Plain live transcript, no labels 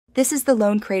This is the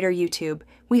Lone Crater YouTube.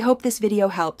 We hope this video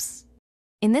helps.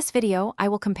 In this video, I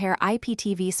will compare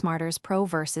IPTV Smarters Pro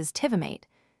versus Tivimate,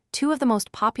 two of the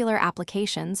most popular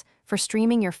applications for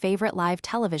streaming your favorite live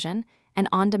television and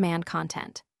on-demand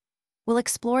content. We'll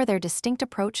explore their distinct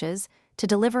approaches to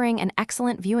delivering an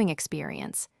excellent viewing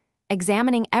experience,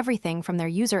 examining everything from their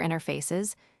user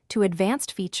interfaces to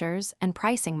advanced features and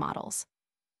pricing models.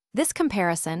 This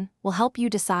comparison will help you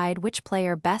decide which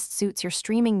player best suits your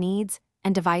streaming needs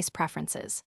and device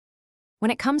preferences.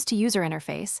 When it comes to user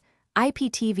interface,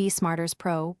 IPTV Smarters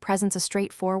Pro presents a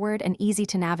straightforward and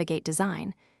easy-to-navigate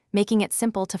design, making it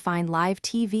simple to find live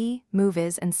TV,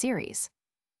 movies, and series.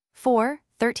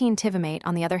 13 Tivimate,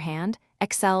 on the other hand,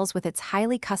 excels with its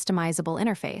highly customizable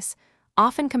interface,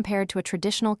 often compared to a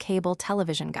traditional cable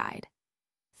television guide.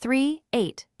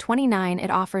 29 It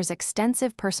offers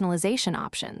extensive personalization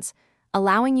options,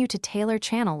 allowing you to tailor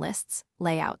channel lists,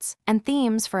 layouts, and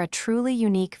themes for a truly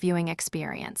unique viewing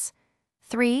experience.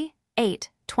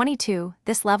 22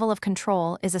 This level of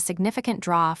control is a significant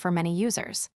draw for many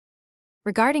users.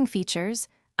 Regarding features,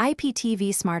 IPTV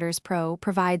Smarters Pro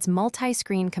provides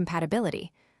multi-screen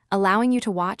compatibility, allowing you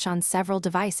to watch on several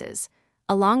devices,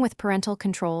 along with parental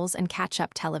controls and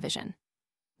catch-up television.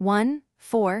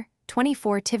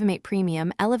 24 Tivimate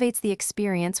Premium elevates the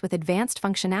experience with advanced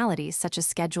functionalities such as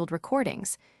scheduled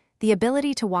recordings, the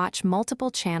ability to watch multiple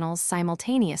channels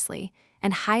simultaneously,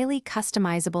 and highly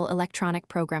customizable electronic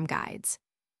program guides.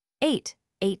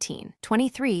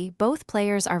 23 Both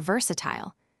players are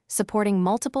versatile, supporting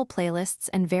multiple playlists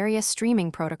and various streaming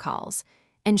protocols,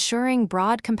 ensuring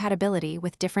broad compatibility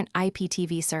with different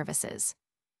IPTV services.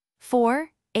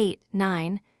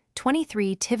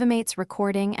 23 Tivimate's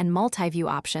recording and multi-view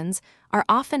options are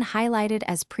often highlighted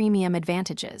as premium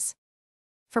advantages.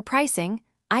 For pricing,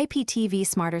 IPTV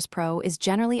Smarters Pro is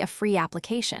generally a free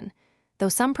application, though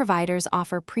some providers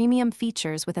offer premium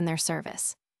features within their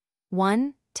service.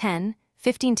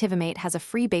 15 Tivimate has a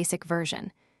free basic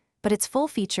version, but its full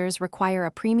features require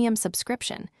a premium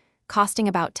subscription, costing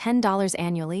about $10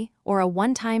 annually or a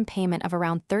one-time payment of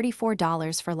around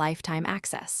 $34 for lifetime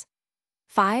access.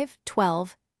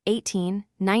 12, 18,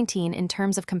 19 In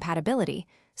terms of compatibility,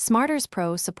 Smarters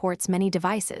Pro supports many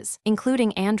devices,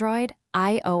 including Android,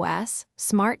 iOS,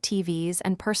 smart TVs,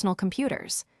 and personal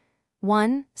computers.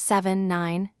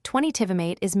 20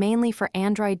 Tivimate is mainly for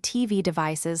Android TV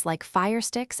devices like Fire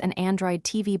Sticks and Android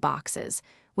TV boxes,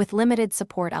 with limited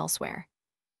support elsewhere.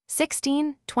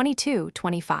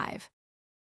 25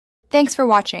 Thanks for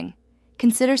watching.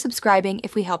 Consider subscribing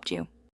if we helped you.